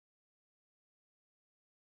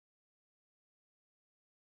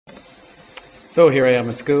So here I am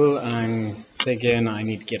at school. I'm thinking I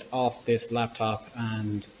need to get off this laptop,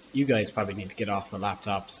 and you guys probably need to get off the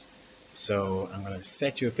laptops. So I'm going to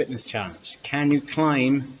set you a fitness challenge. Can you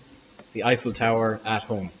climb the Eiffel Tower at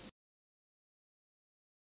home?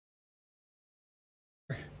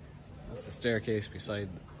 That's the staircase beside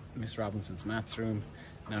Miss Robinson's maths room.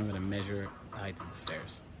 Now I'm going to measure the height of the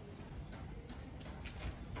stairs.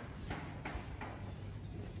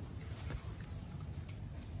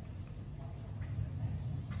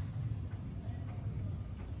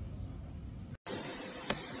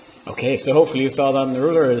 Okay, so hopefully you saw that on the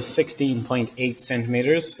ruler is 16.8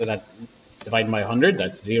 centimeters, so that's divided by 100,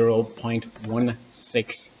 that's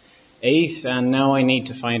 0.168, and now I need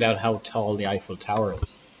to find out how tall the Eiffel Tower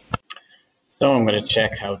is. So I'm going to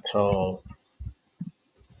check how tall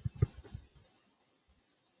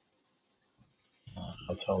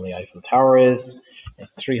the Eiffel Tower is. It's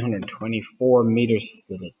 324 meters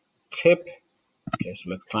to the tip. Okay, so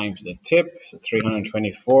let's climb to the tip. So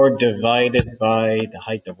 324 divided by the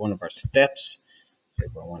height of one of our steps.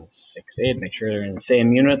 3.168. Make sure they're in the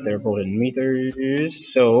same unit. They're both in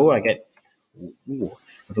meters. So I get,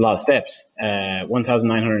 that's a lot of steps.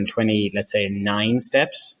 1,920, let's say 9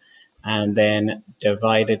 steps. And then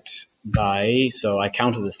divide it by, so I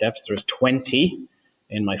counted the steps. There's 20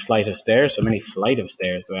 in my flight of stairs. So how many flight of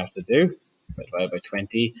stairs do I have to do? Divided by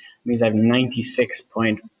 20. It means I have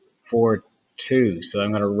 96.42. So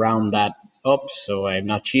I'm going to round that up so I'm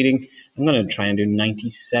not cheating. I'm going to try and do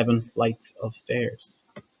 97 flights of stairs.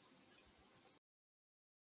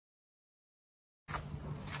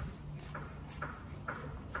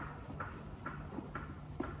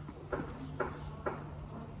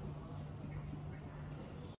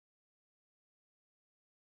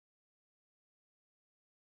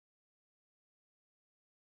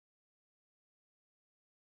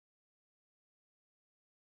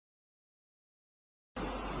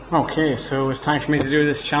 Okay, so it's time for me to do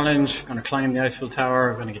this challenge. I'm going to climb the Eiffel Tower,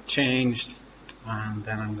 I'm going to get changed, and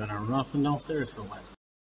then I'm going to run up and downstairs for a while.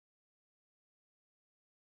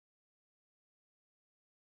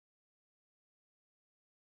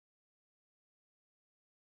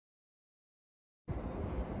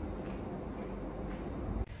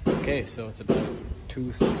 Okay, so it's about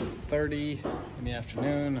 2:30 in the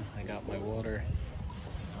afternoon. I got my water,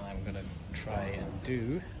 and I'm going to try and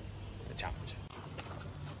do the challenge.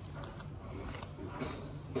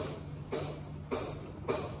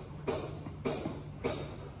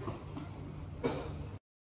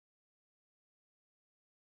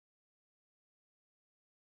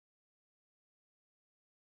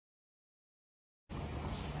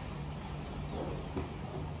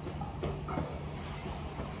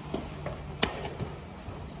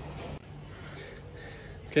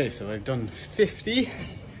 Okay, so I've done 50.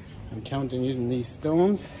 I'm counting using these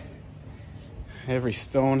stones. Every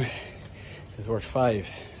stone is worth 5.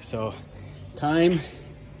 So time,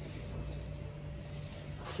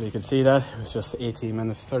 you can see that it was just 18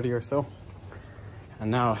 minutes 30 or so.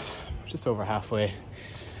 And now just over halfway.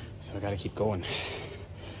 So I gotta keep going.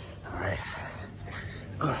 All right.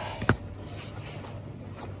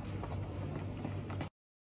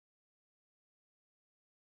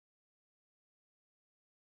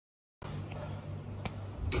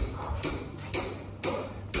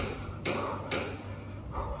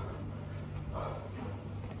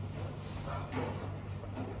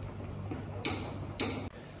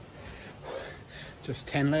 Just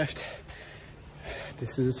 10 left.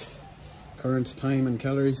 This is current time and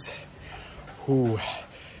calories. Ooh,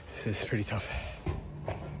 this is pretty tough.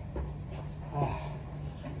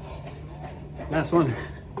 Last one.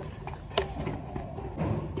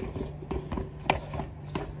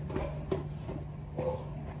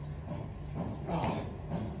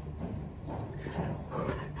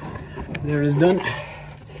 There it is done.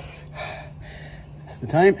 That's the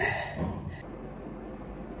time.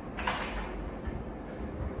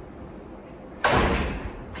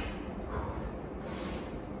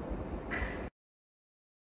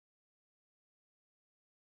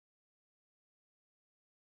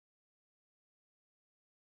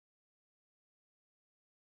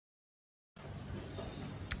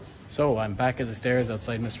 So I'm back at the stairs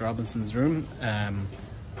outside Miss Robinson's room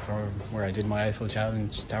for where I did my Eiffel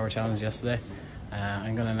Tower challenge yesterday.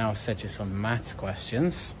 I'm going to now set you some maths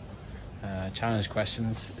questions, challenge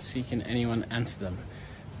questions, seeking anyone answer them.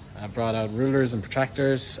 I brought out rulers and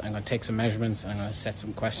protractors. I'm going to take some measurements and I'm going to set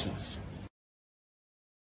some questions.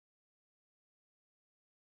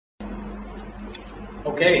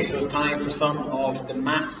 Okay, so it's time for some of the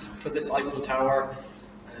maths for this Eiffel Tower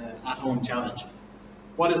at home challenge.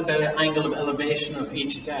 What is the angle of elevation of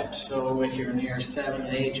each step? So if you're near 7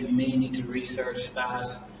 and 8, you may need to research that.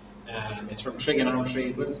 It's from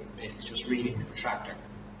trigonometry, but it's basically just reading the protractor.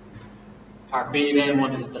 Part B then,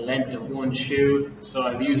 what is the length of one shoe? So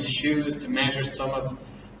I've used shoes to measure some of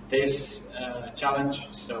this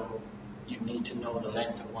challenge, so you need to know the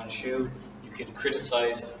length of one shoe. You can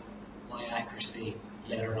criticize my accuracy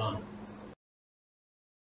later on.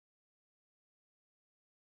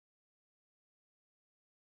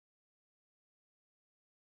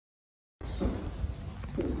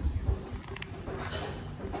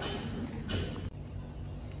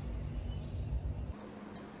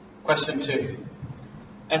 Question 2.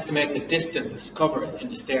 Estimate the distance covered in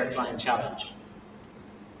the stair climb challenge.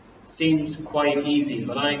 Seems quite easy,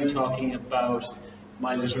 but I'm talking about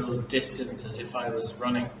my literal distance as if I was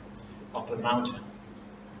running up a mountain.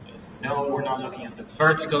 No, we're not looking at the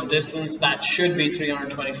vertical distance. That should be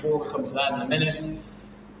 324. We'll come to that in a minute.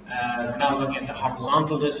 We're not looking at the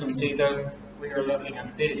horizontal distance either. We are looking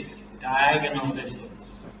at this diagonal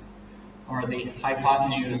distance, or the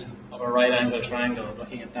hypotenuse of a right angle triangle,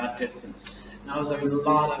 looking at that distance. Now there's a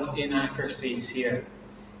lot of inaccuracies here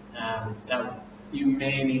that you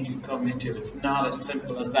may need to come into. It's not as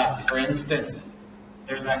simple as that. For instance,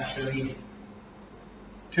 there's actually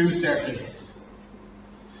 2 staircases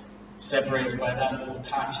separated by that little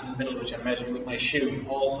patch in the middle, which I measured with my shoe.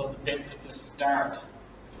 Also the bit at the start,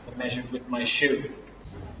 I measured with my shoe.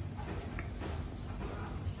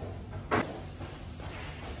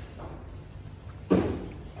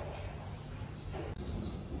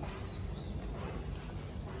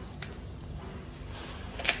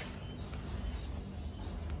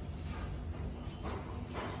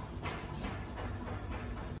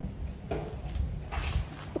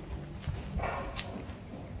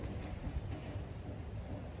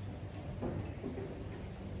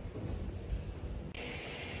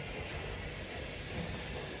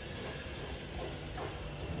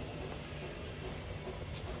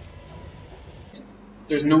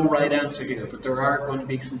 There's no right answer here, but there are going to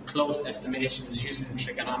be some close estimations using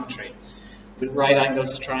trigonometry. With right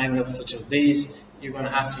angles to triangles such as these, you're going to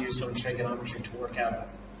have to use some trigonometry to work out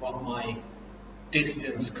what my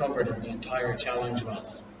distance covered in the entire challenge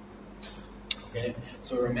was. Okay,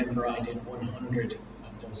 so remember I did 100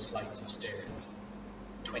 of those flights of stairs,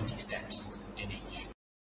 20 steps in each.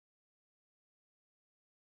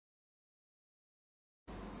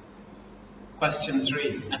 Question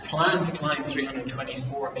 3. I plan to climb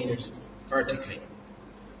 324 meters vertically.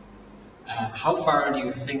 How far do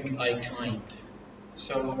you think I climbed?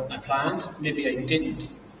 So I planned, maybe I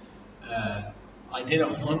didn't. I did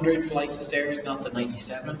 100 flights of stairs, not the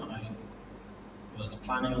 97 I was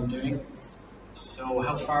planning on doing. So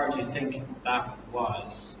how far do you think that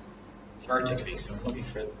was vertically? So I'm looking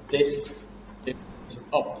for this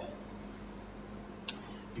up.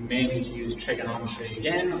 You may need to use trigonometry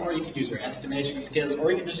again, or you can use your estimation skills,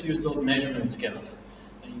 or you can just use those measurement skills.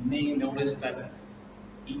 And you may notice that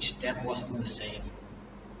each step wasn't the same.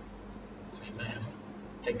 So you may have to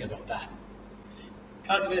think about that.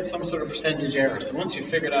 Calculate some sort of percentage error. So once you've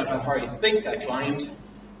figured out how far you think I climbed,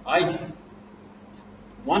 I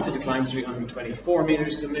wanted to climb 324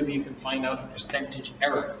 meters, so maybe you can find out a percentage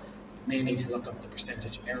error. You may need to look up the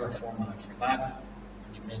percentage error formula for that.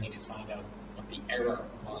 You may need to find out what the error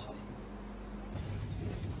was.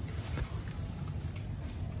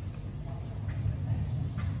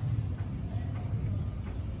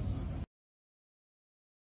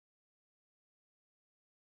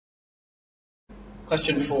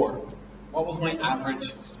 Question 4. What was my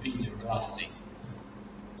average speed and velocity?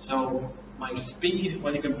 So my speed,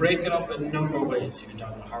 well, you can break it up in a number of ways. You can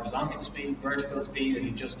talk about horizontal speed, vertical speed, or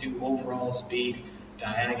you just do overall speed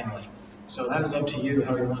diagonally. So that is up to you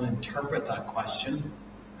how you want to interpret that question.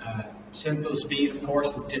 Simple speed, of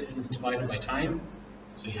course, is distance divided by time.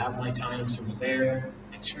 So you have my time, so we're there.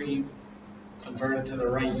 Make sure you convert it to the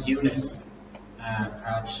right unit.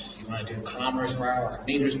 Perhaps you want to do kilometers per hour or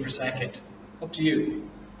meters per second. Up to you.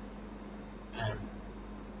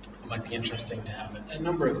 It might be interesting to have a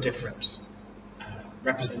number of different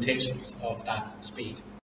representations of that speed.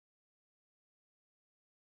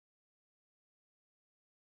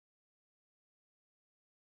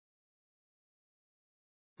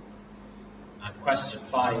 Question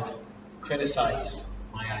 5, criticize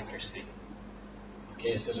my accuracy.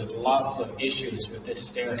 Okay, so there's lots of issues with this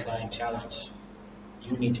stair climb challenge.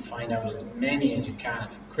 You need to find out as many as you can.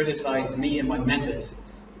 Criticize me and my methods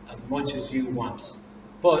as much as you want,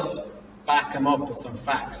 but back them up with some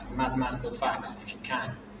facts, mathematical facts if you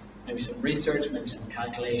can. Maybe some research, maybe some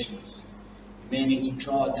calculations. You may need to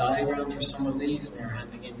draw a diagram for some of these when you're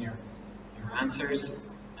handing in your answers,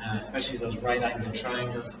 especially those right angle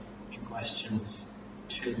triangles in questions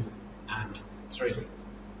 2 and 3.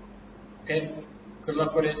 Okay, good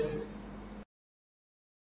luck with it.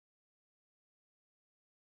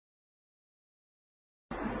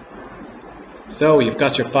 So you've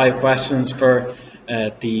got your 5 questions for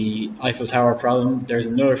the Eiffel Tower problem. There's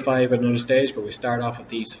another 5 at another stage, but we start off with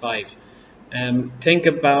these 5. Think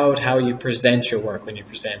about how you present your work when you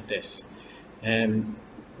present this. In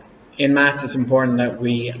maths, it's important that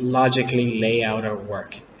we logically lay out our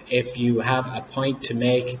work. If you have a point to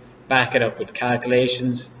make, back it up with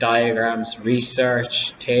calculations, diagrams,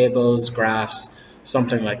 research, tables, graphs,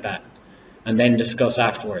 something like that, and then discuss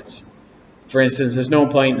afterwards. For instance, there's no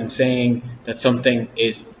point in saying that something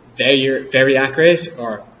is very accurate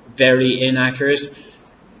or very inaccurate.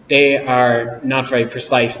 They are not very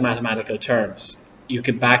precise mathematical terms. You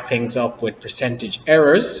could back things up with percentage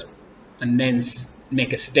errors and then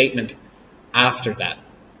make a statement after that.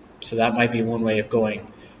 So that might be one way of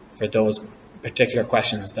going for those particular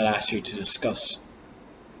questions that ask you to discuss.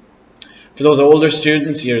 For those older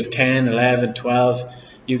students, years 10, 11, 12,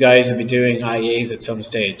 you guys will be doing IEs at some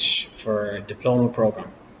stage for a diploma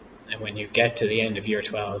program, and when you get to the end of year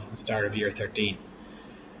 12 and start of year 13.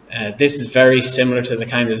 This is very similar to the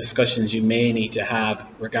kind of discussions you may need to have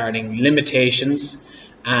regarding limitations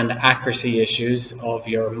and accuracy issues of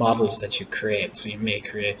your models that you create. So you may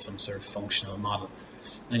create some sort of functional model,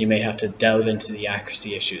 and you may have to delve into the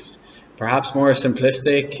accuracy issues. Perhaps more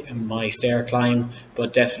simplistic, my stair climb,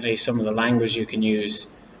 but definitely some of the language you can use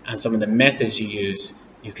and some of the methods you use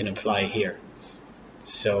you can apply here.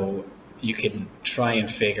 So you can try and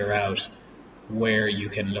figure out where you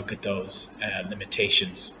can look at those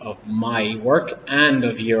limitations of my work and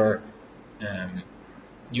of your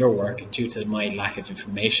work due to my lack of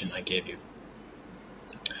information I gave you.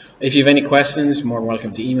 If you have any questions, more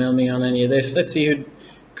welcome to email me on any of this. Let's see who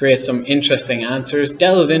creates some interesting answers.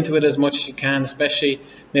 Delve into it as much as you can, especially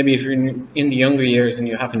maybe if you're in the younger years and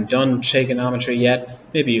you haven't done trigonometry yet.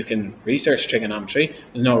 Maybe you can research trigonometry.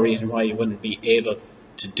 There's no reason why you wouldn't be able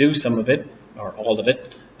to do some of it or all of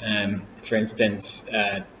it. For instance,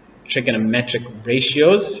 trigonometric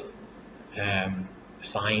ratios,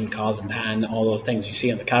 sine, cos and tan, all those things you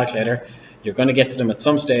see on the calculator, you're going to get to them at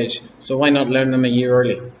some stage, so why not learn them a year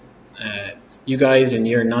early? You guys in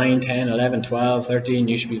year 9, 10, 11, 12, 13,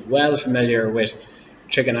 you should be well familiar with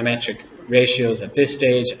trigonometric ratios at this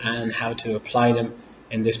stage and how to apply them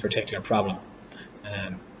in this particular problem.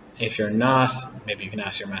 If you're not, maybe you can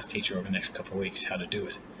ask your maths teacher over the next couple of weeks how to do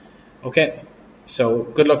it. Okay, so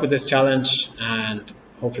good luck with this challenge, and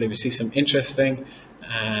hopefully we see some interesting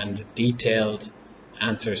and detailed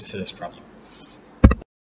answers to this problem.